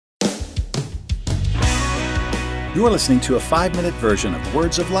You are listening to a 5-minute version of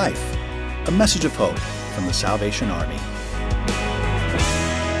Words of Life, a message of hope from the Salvation Army.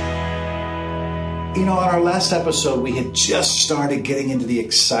 You know, on our last episode, we had just started getting into the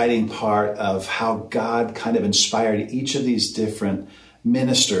exciting part of how God kind of inspired each of these different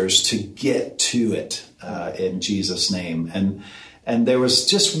ministers to get to it in Jesus' name. And there was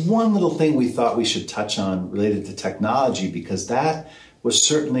just one little thing we thought we should touch on related to technology, because that was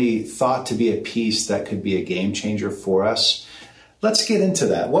certainly thought to be a piece that could be a game changer for us. Let's get into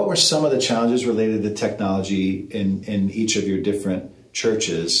that. What were some of the challenges related to technology in each of your different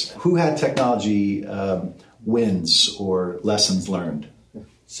churches? Who had technology wins or lessons learned?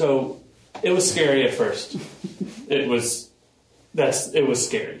 So it was scary at first. It was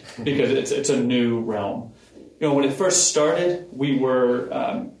scary because it's a new realm. You know, when it first started, we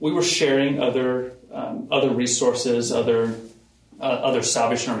were sharing other resources, other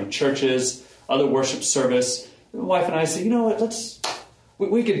Salvation Army churches, other worship service. My wife and I said, you know what,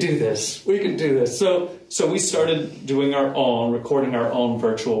 we could do this. We could do this. So we started doing recording our own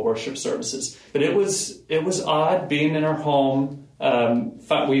virtual worship services. But it was odd being in our home.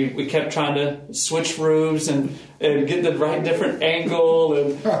 We kept trying to switch roofs and get the right different angle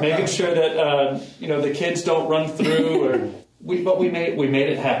and making sure that the kids don't run through. But we made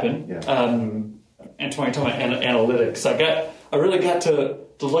it happen. Yeah. Antoine told me analytics. I really got to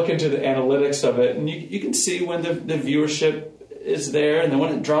look into the analytics of it, and you can see when the viewership is there, and then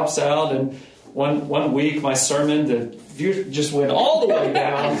when it drops out. And one week, my sermon, the view just went all the way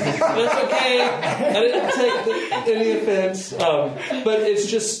down. That's okay. I didn't take any offense, but it's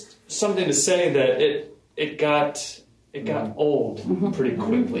just something to say that it got old pretty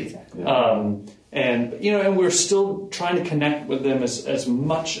quickly. And we're still trying to connect with them as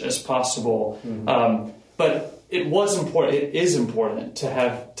much as possible. But it is important to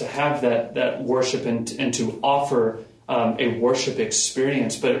have that worship and to offer a worship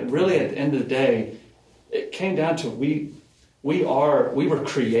experience. But it really, at the end of the day, it came down to we were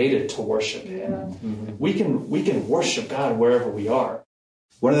created to worship Him. We can worship God wherever we are.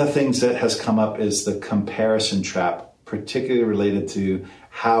 One of the things that has come up is the comparison trap, particularly related to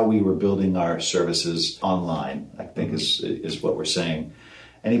how we were building our services online, I think is what we're saying.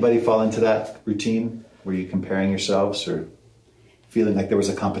 Anybody fall into that routine? Were you comparing yourselves or feeling like there was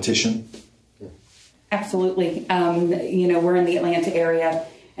a competition? Absolutely. We're in the Atlanta area,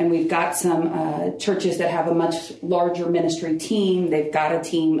 and we've got some churches that have a much larger ministry team. They've got a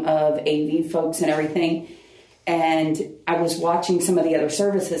team of AV folks and everything. And I was watching some of the other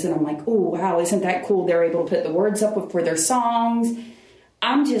services, and I'm like, oh, wow, isn't that cool? They're able to put the words up for their songs.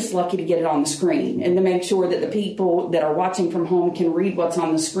 I'm just lucky to get it on the screen and to make sure that the people that are watching from home can read what's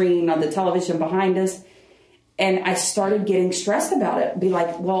on the screen on the television behind us. And I started getting stressed about it. Be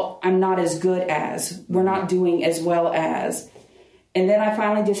like, well, I'm not as good as. We're not doing as well as. And then I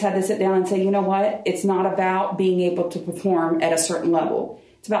finally just had to sit down and say, you know what? It's not about being able to perform at a certain level.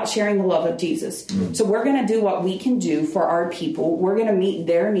 It's about sharing the love of Jesus. So we're going to do what we can do for our people. We're going to meet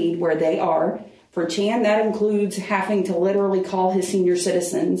their need where they are. For Chan, that includes having to literally call his senior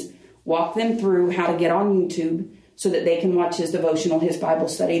citizens, walk them through how to get on YouTube so that they can watch his devotional, his Bible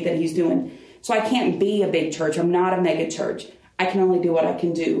study that he's doing. So I can't be a big church. I'm not a mega church. I can only do what I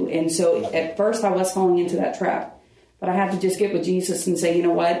can do. And so at first I was falling into that trap. But I had to just get with Jesus and say, you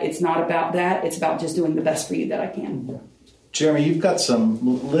know what? It's not about that. It's about just doing the best for you that I can. Jeremy, you've got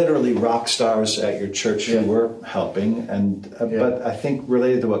some literally rock stars at your church who were helping. But I think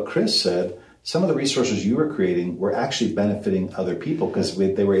related to what Chris said, some of the resources you were creating were actually benefiting other people because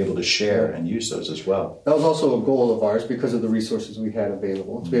they were able to share and use those as well. That was also a goal of ours because of the resources we had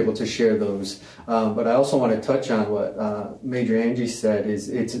available to be able to share those. But I also want to touch on what Major Angie said, is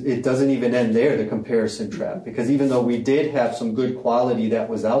it doesn't even end there, the comparison trap, because even though we did have some good quality that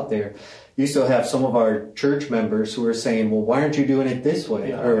was out there, you still have some of our church members who are saying, well, why aren't you doing it this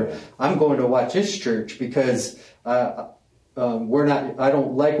way? Or I'm going to watch this church because I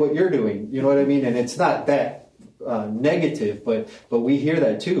don't like what you're doing. You know what I mean? And it's not that negative, but we hear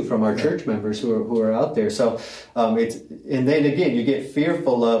that too from our church members who are out there. So and then again, you get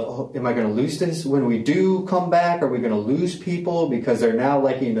fearful of, am I going to lose this when we do come back? Are we going to lose people because they're now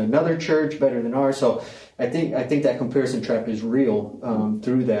liking another church better than ours? So I think that comparison trap is real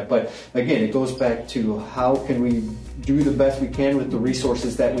through that. But again, it goes back to how can we do the best we can with the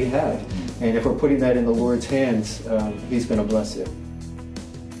resources that we have. And if we're putting that in the Lord's hands, He's going to bless it.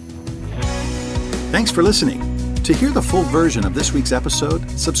 Thanks for listening. To hear the full version of this week's episode,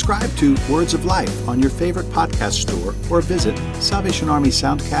 subscribe to Words of Life on your favorite podcast store or visit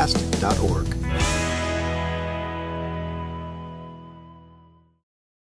SalvationArmySoundcast.org.